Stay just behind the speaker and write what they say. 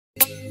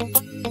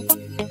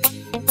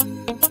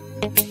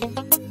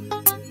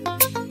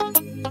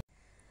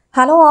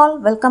Hello all,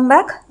 welcome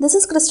back. This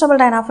is Christabel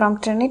Dina from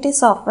Trinity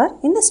Software.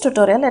 In this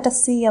tutorial, let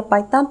us see a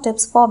Python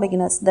tips for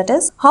beginners. That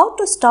is, how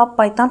to stop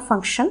Python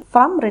function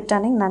from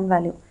returning none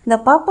value. The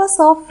purpose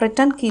of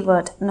return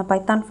keyword in a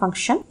Python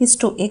function is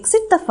to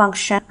exit the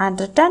function and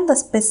return the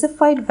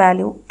specified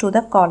value to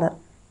the caller.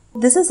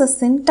 This is a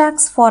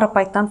syntax for a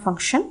Python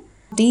function.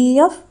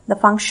 DEF, the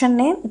function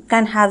name, it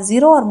can have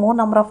 0 or more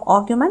number of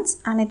arguments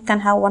and it can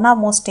have one or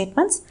more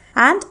statements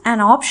and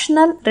an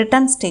optional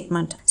return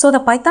statement. So the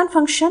Python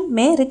function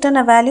may return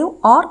a value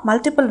or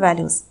multiple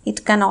values.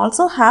 It can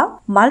also have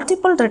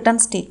multiple return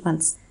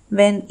statements.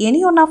 When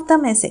any one of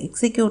them is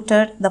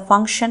executed, the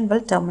function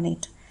will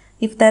terminate.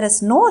 If there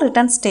is no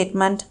return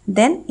statement,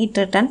 then it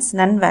returns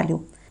none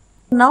value.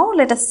 Now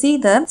let us see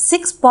the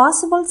 6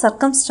 possible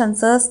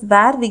circumstances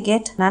where we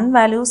get none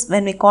values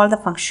when we call the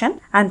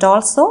function, and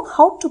also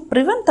how to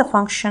prevent the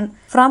function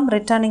from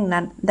returning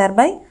none,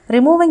 thereby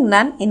removing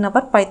none in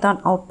our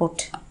Python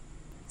output.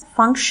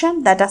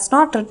 Function that does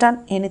not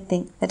return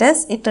anything, that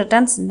is, it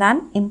returns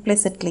none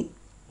implicitly.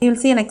 You will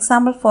see an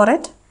example for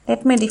it.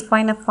 Let me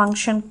define a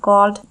function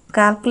called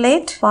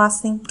calculate,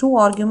 passing 2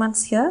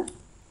 arguments here,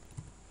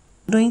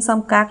 doing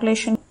some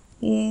calculation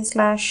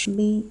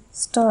a/b*2.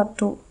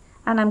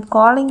 And I'm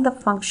calling the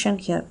function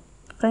here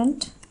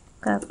print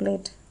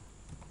calculate.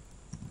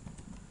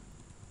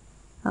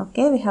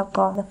 Okay, we have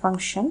called the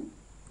function.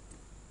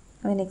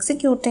 When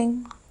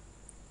executing,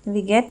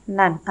 we get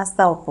none as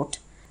the output.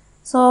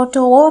 So to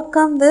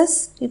overcome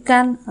this, you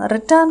can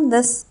return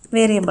this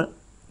variable,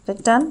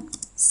 return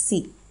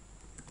C.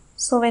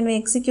 So when we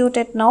execute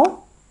it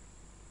now,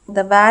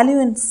 the value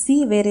in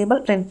C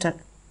variable printed.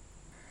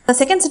 The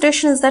second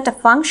situation is that a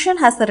function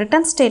has a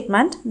return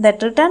statement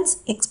that returns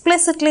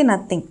explicitly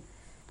nothing.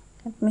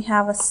 Let me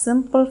have a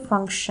simple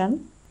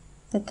function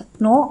with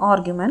no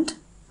argument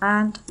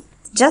and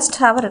just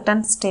have a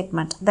return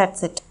statement.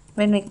 That's it.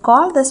 When we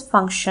call this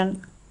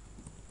function,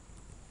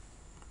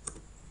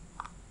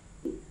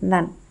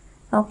 none.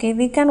 Okay,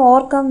 we can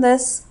overcome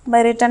this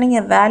by returning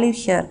a value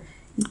here.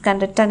 It can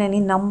return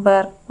any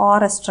number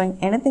or a string.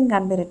 Anything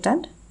can be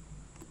returned.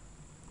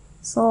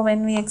 So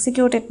when we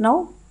execute it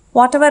now,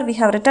 whatever we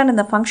have written in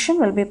the function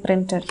will be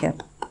printed here.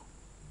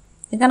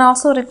 You can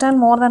also return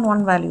more than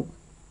one value.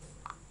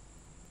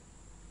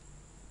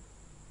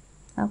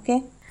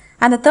 Okay,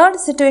 and the third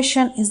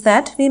situation is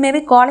that we may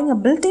be calling a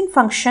built-in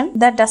function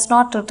that does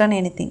not return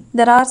anything.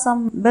 There are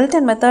some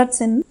built-in methods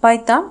in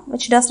Python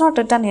which does not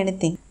return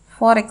anything.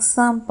 For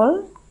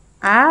example,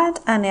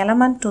 add an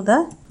element to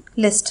the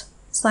list.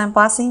 So I am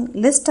passing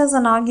list as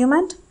an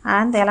argument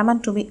and the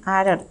element to be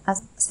added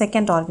as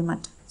second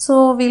argument.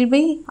 So we will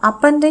be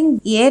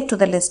appending A to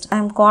the list. I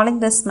am calling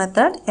this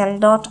method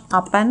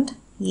l.append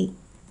A.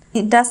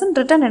 It doesn't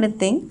return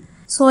anything.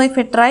 So if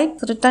I try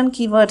return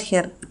keyword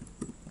here,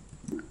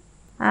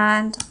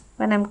 and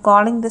when I'm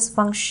calling this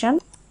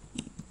function,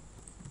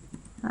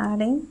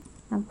 adding,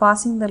 I'm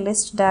passing the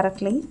list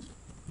directly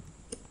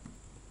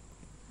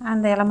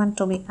and the element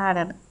to be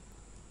added.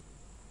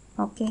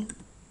 Okay.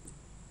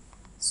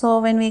 So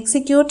when we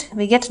execute,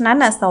 we get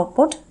none as the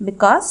output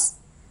because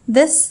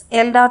this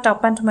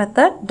l.append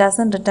method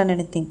doesn't return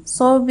anything.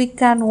 So we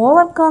can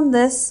overcome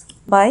this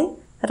by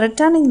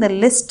returning the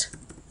list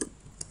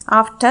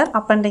after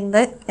appending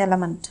the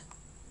element.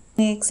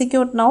 We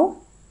execute now.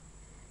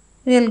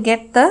 We will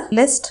get the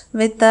list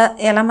with the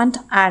element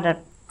added.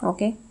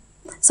 Okay.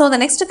 So the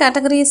next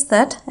category is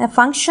that a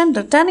function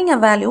returning a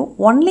value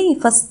only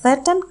if a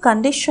certain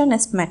condition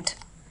is met.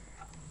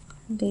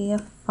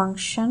 Def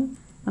function,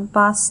 I'm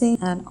passing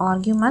an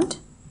argument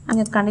and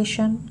a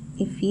condition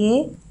if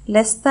a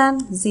less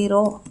than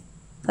 0,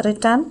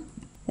 return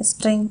a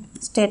string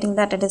stating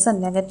that it is a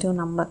negative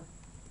number.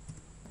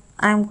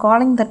 I am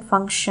calling that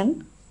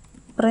function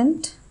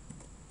print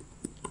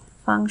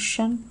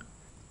function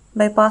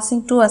by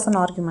passing 2 as an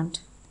argument.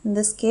 In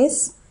this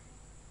case,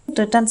 it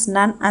returns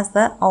none as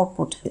the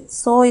output.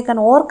 So you can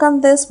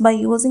overcome this by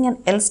using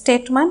an else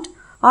statement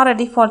or a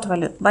default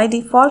value. By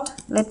default,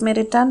 let me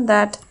return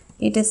that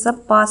it is a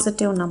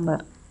positive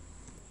number.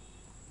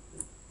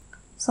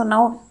 So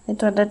now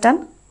it will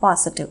return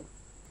positive.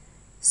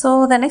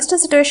 So the next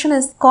situation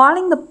is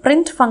calling the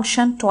print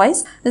function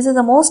twice. This is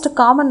the most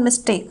common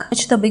mistake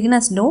which the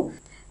beginners do.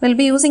 We'll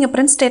be using a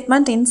print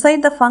statement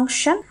inside the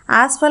function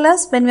as well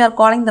as when we are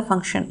calling the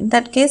function. In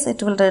that case,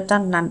 it will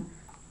return none.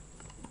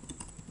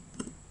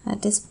 A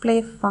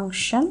display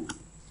function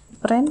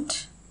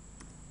print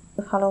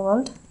hello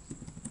world.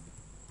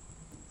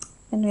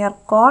 When we are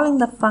calling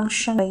the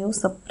function, I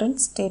use the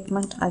print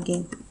statement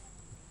again.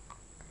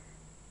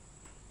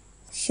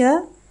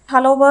 Here,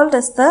 hello world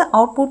is the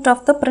output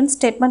of the print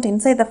statement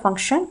inside the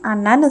function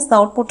and none is the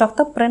output of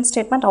the print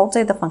statement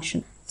outside the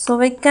function. So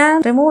we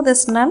can remove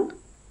this none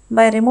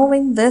by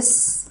removing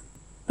this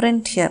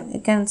print here. You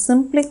can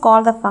simply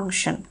call the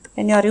function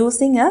when you are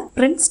using a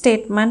print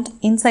statement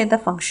inside the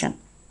function.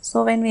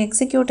 So when we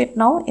execute it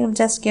now, you will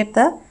just get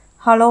the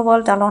hello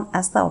world alone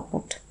as the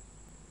output.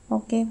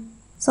 Okay.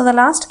 So the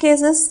last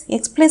case is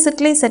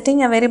explicitly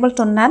setting a variable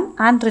to none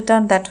and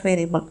return that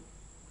variable.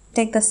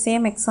 Take the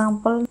same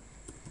example,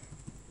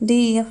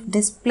 def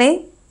display,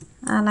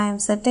 and I am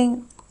setting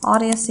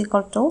res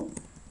equal to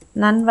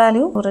none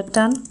value to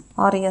return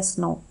res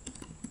no.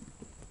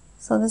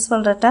 So this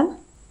will return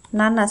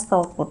none as the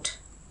output.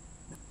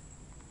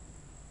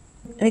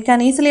 We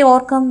can easily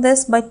overcome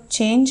this by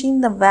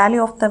changing the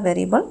value of the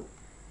variable,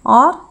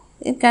 or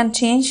you can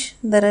change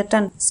the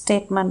return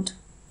statement.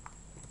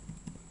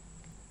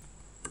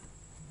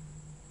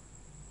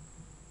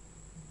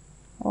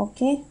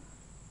 Okay,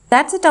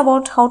 that's it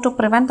about how to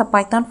prevent the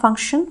Python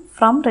function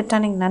from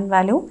returning none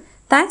value.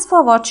 Thanks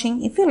for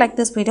watching. If you like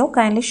this video,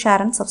 kindly share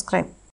and subscribe.